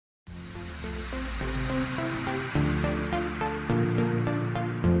Hello,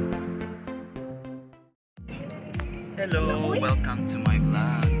 welcome to my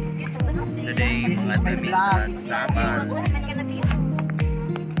vlog. Today, mga tamis sa Samal.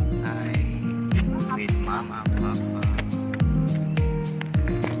 With mama, papa.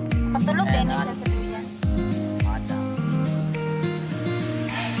 Patulog din siya sa tuyan. Madam.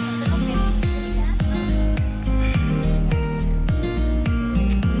 Patulog din siya.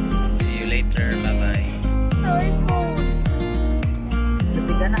 See you later, bye-bye. Sorry po.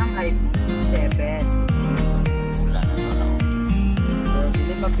 Nabiga na ang height 7. Wala na to lang. So,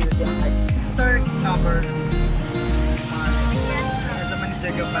 hindi mapildi ang height. Third number. Ito man yung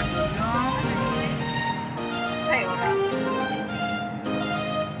Jaga Pato. Ay, ora.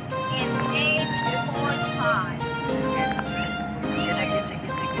 It's 8:45.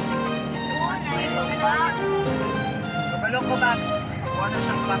 Kabalo ko ba? Ako na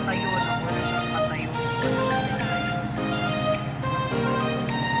siyang patayo. Ako na siyang patayo.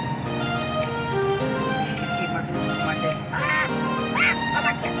 Hindi matutumalit.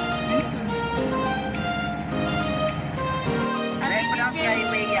 Red Cross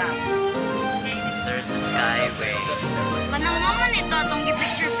Skyway yan. There's a skyway. Manang naman ito, itong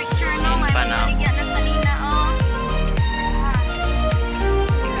picture-picture no. In Panama. Bigyan na salina, oh.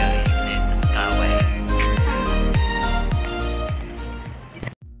 Guys, this is skyway.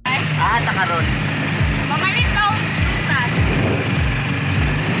 Takaron. Pamalit daw, lutas.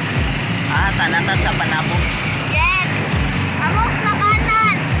 Tanata sa Panabo. Yes! Amok na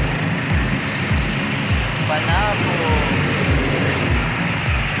kanan! Panabo.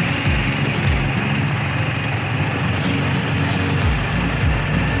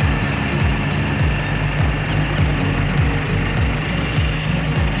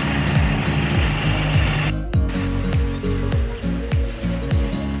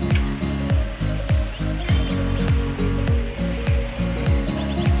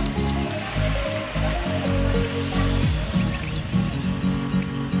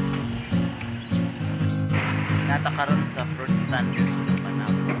 Natakaroon sa fruit stand dito sa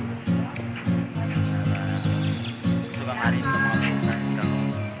Panama. Gusto kang arin sa mga fruit stand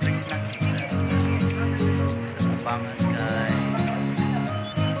Christmas sa Kapangan kay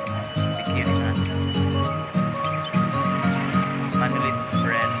Pikirin natin. Manulit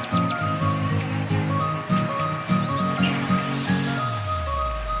bread.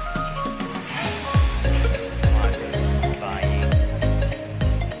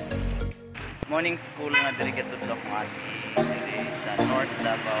 Morning school nga diri katudlo ko diri sa North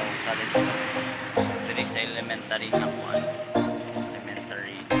Davao College. Diri sa elementary na kuan.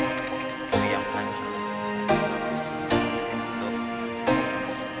 Elementary. Yung classroom.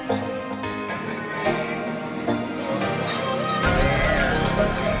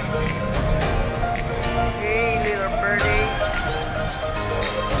 Hey, little birdie.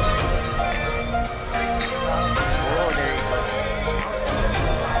 Oh, there you go.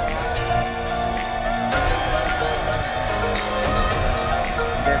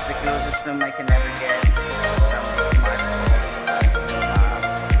 That's the closest zoom I can ever get from the smartphone.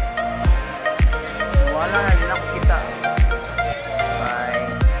 Wala na rin ako kita. Bye.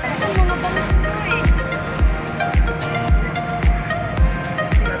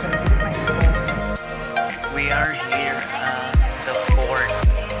 We are here at the port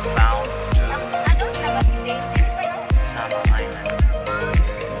bound to Samal Island.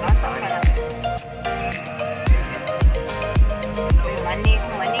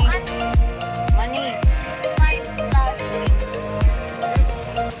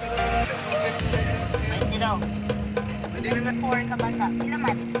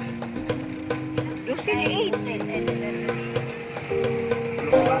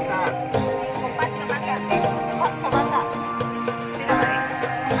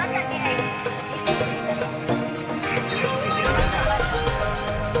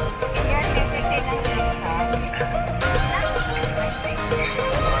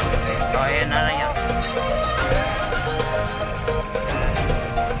 Oh, ayan na lang yan.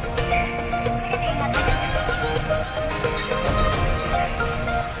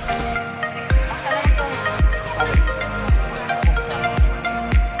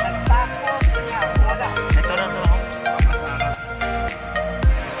 Ito lang to.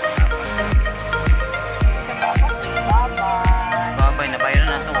 Babay, nabayaran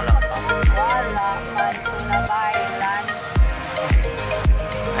na ito. Wala pa. Wala man ito na bailan.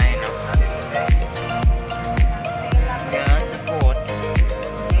 Ay, no.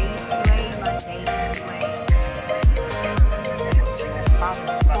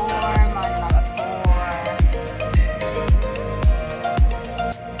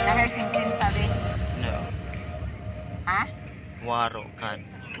 waro kan.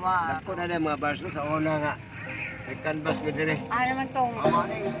 Wow. Ako na mga bars no sa una nga. May canvas mo dire. Naman tong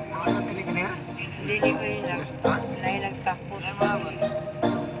Ano tili ka niya? hindi ko yun nagtakot.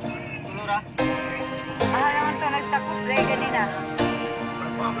 Tulura. Naman to nagtakot dahil kanina.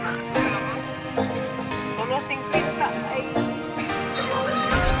 Tulosing pista. Ay.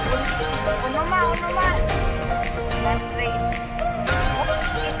 Uno ma. Last rate.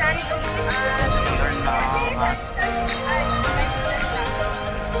 Isari ko. Turn now at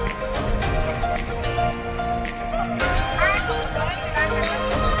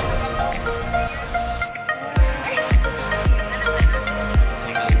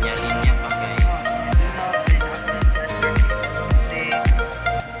linya-linya pa guys.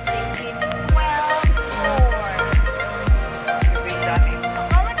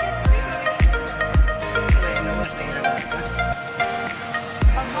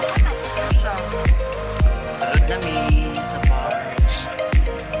 Sunod nami sa parks.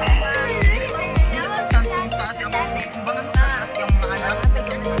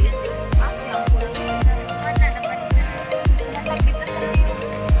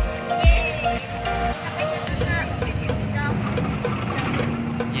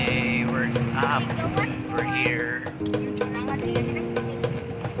 Yay, we're up. We're here.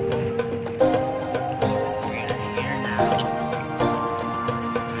 We're here now.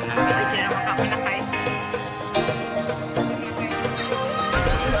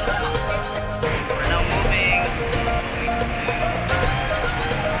 We're now moving.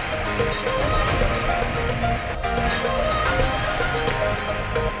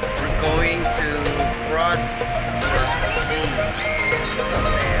 We're going to cross the sea from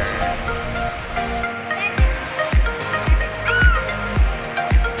there.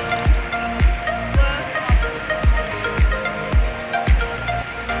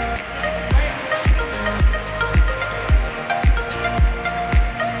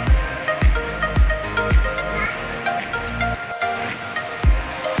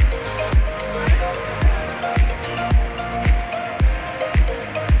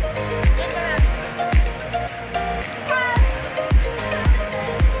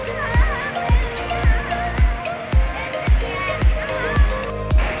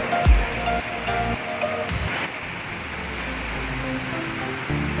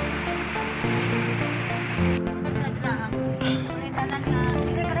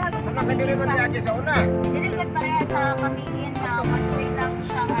 Ano ka dire man lagi sa una? Hindi ko pareha sa pamilya na mag-stay lang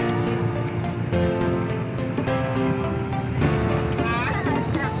sa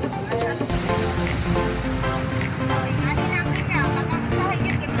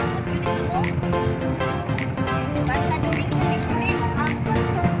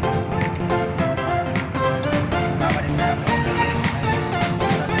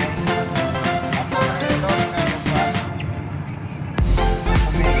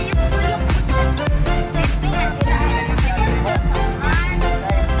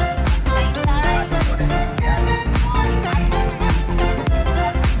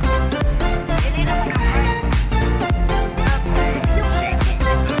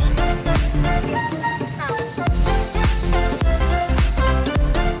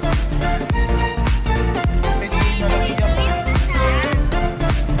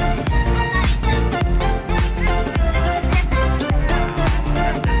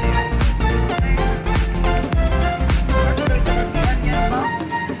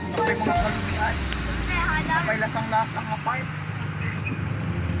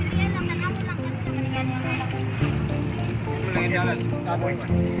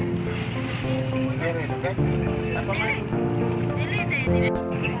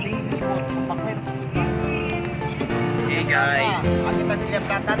Hey guys,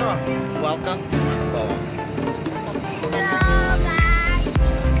 welcome to Davao.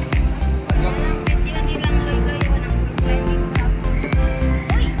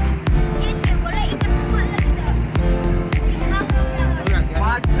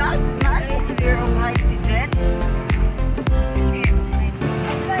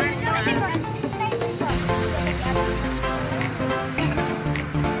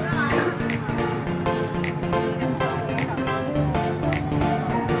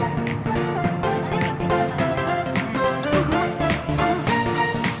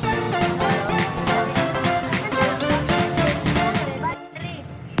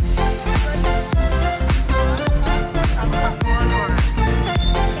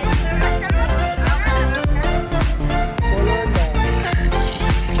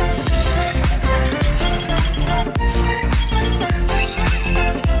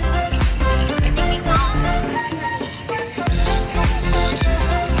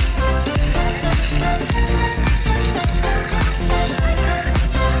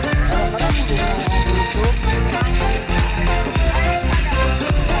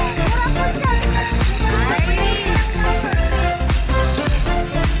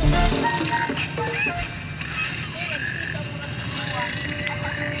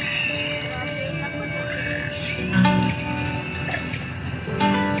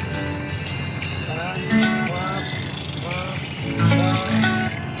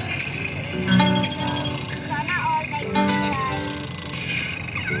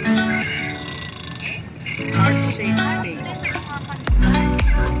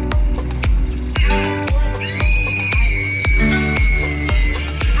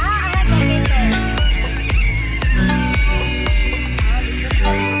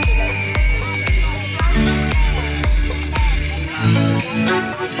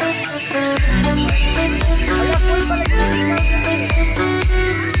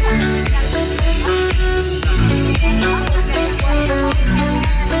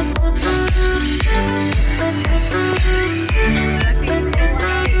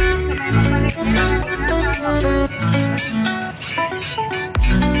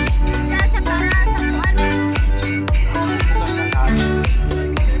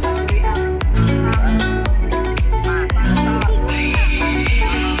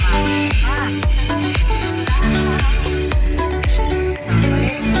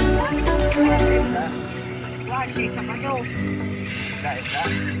 Yo. Isa-isa.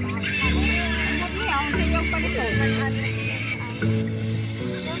 Ang sayaw pa nito.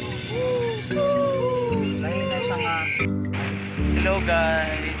 Lain na siya nga. Hello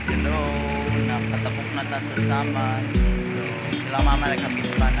guys, hello. Nakatapok na ta sa Samal. So, sila mama nagkapit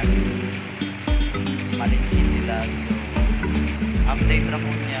pa. Malingki sila. So, update ra po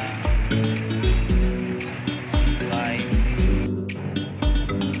niya. Bye.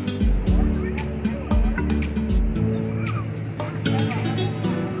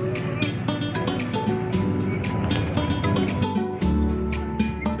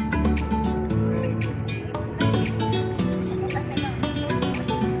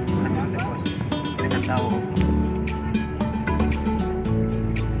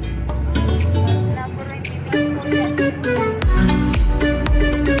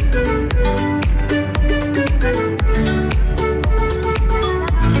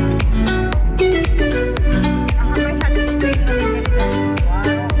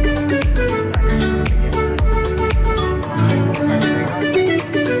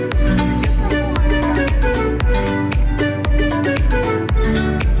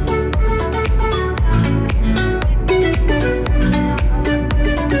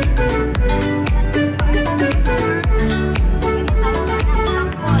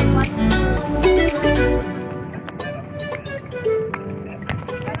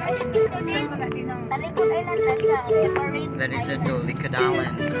 That is a Delicate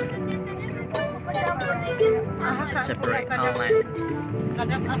Island. Separate island.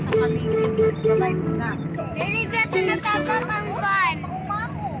 Dili ka ito natagak ang van.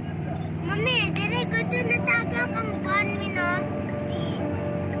 Mami, dili ko ito natagak ang van, Mino.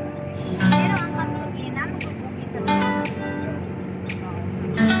 Pero ang kamigi namin bubukit sa van.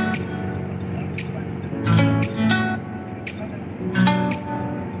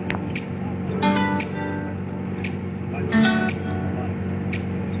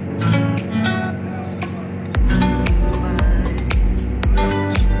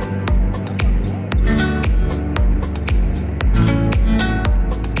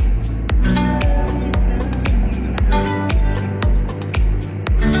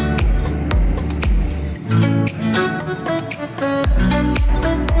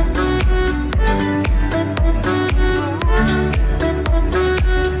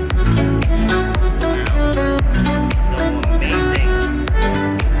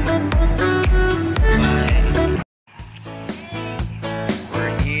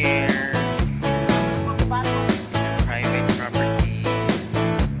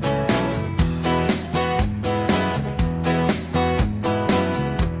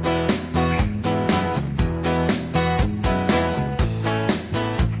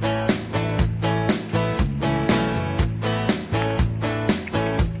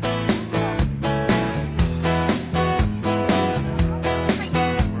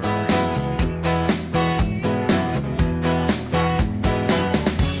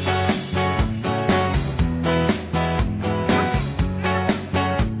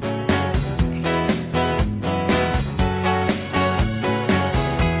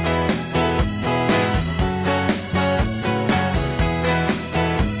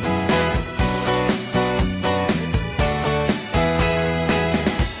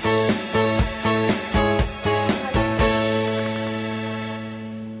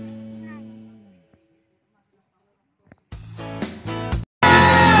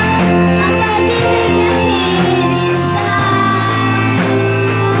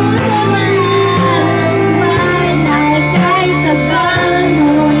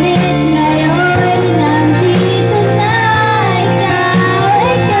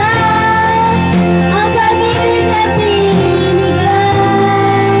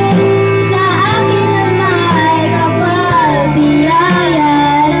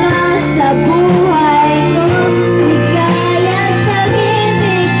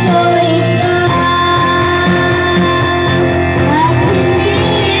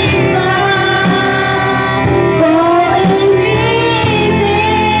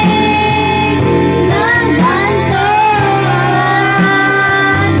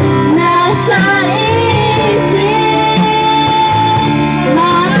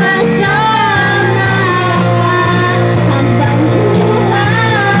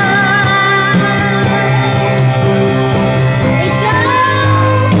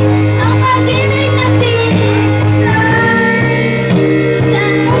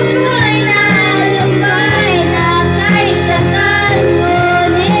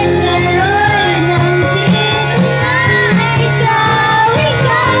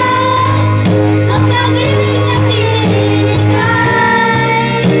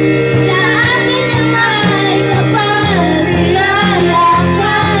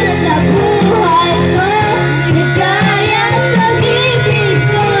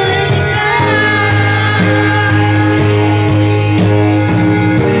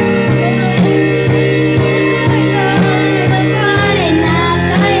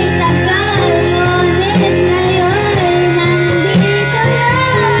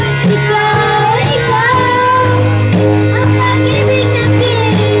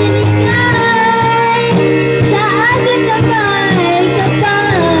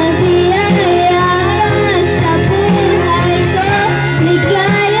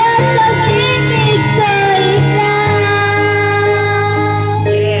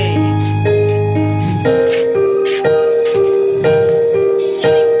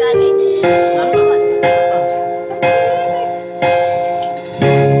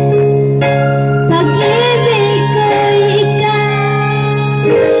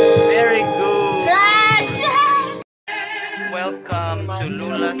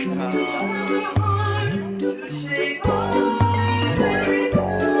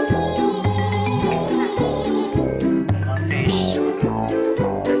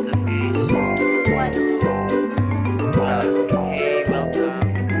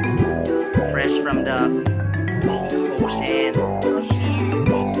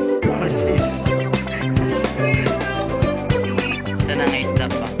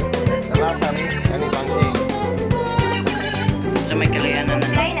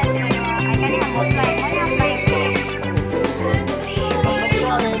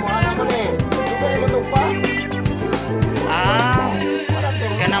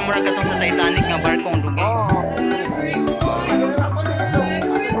 ang barkong dugi.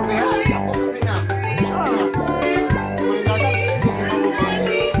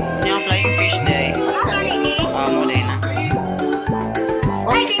 Yung flying fish day. Mo day na.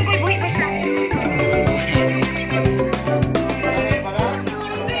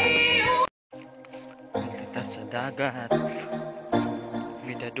 Kita sa dagat.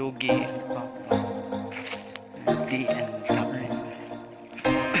 With a dugi. The and covering.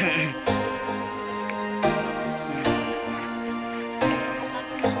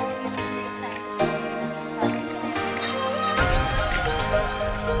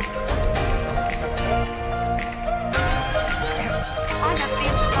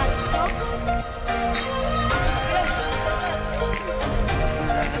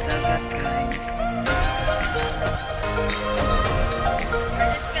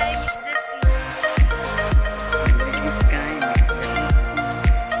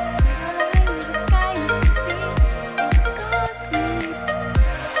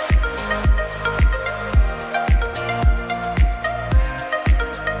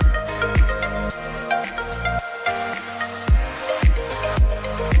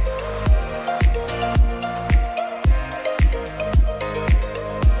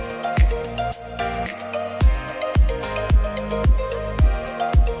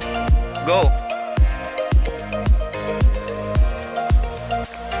 Go.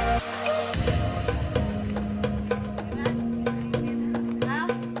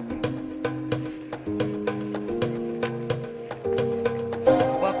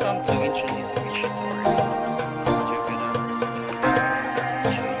 Welcome to Introduce Beach Resort.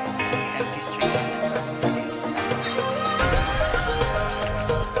 Empty street on the city of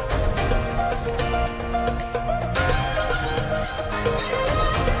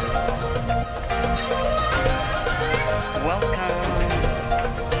Welcome.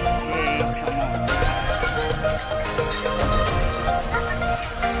 Hey, come on.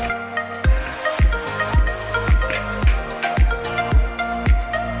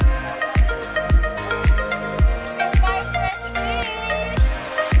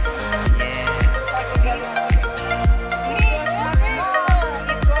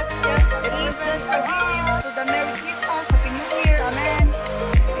 To the Merry Christmas, Happy New Year, Amen.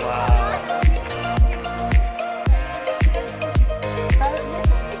 Wow.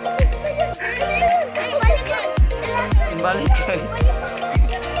 Balik kayo.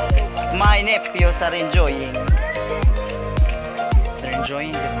 My nephews are enjoying. They're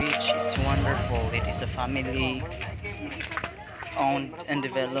enjoying the beach. It's wonderful. It is a family owned and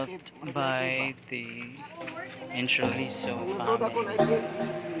developed by the Introliso family.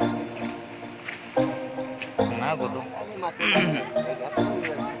 Nago do.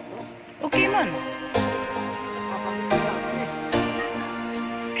 Okay man.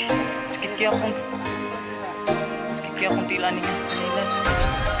 Sakit kaya akong tila niya sa nilas.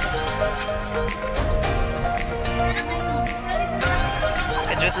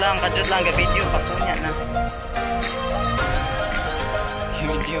 Kajut lang, video pa po niya na.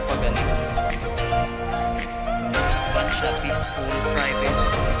 Video pa ganun. Bunch of peaceful, private,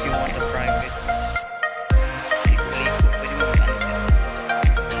 if you want a private. Pwede mo ganun.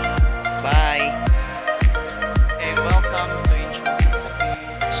 Bye! Hey, welcome to Introduce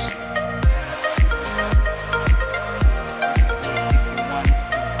Beach. If you want to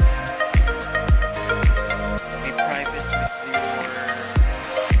be private with your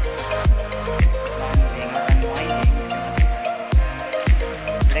landing or unwinding,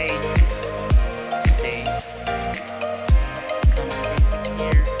 place to stay. Come and visit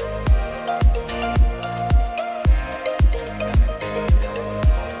here.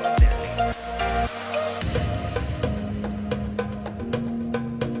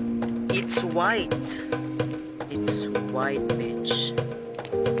 It's white. It's white beach.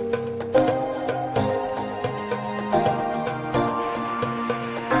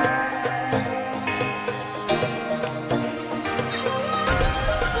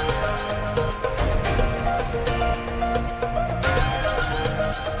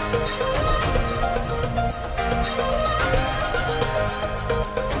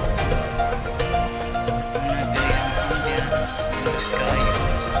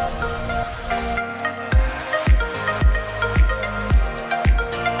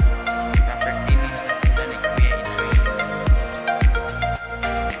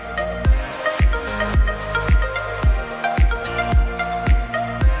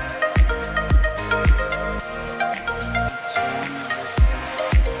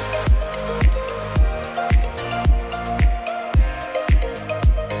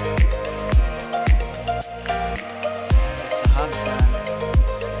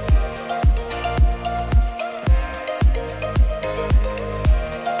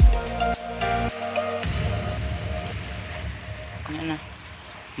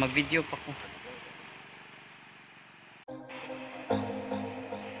 Naka-video pa ko.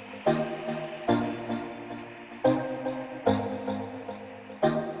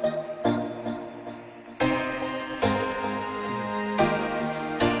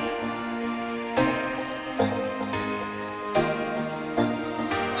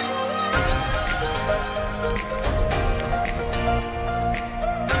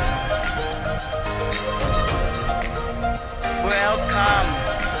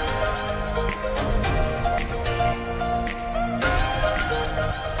 Welcome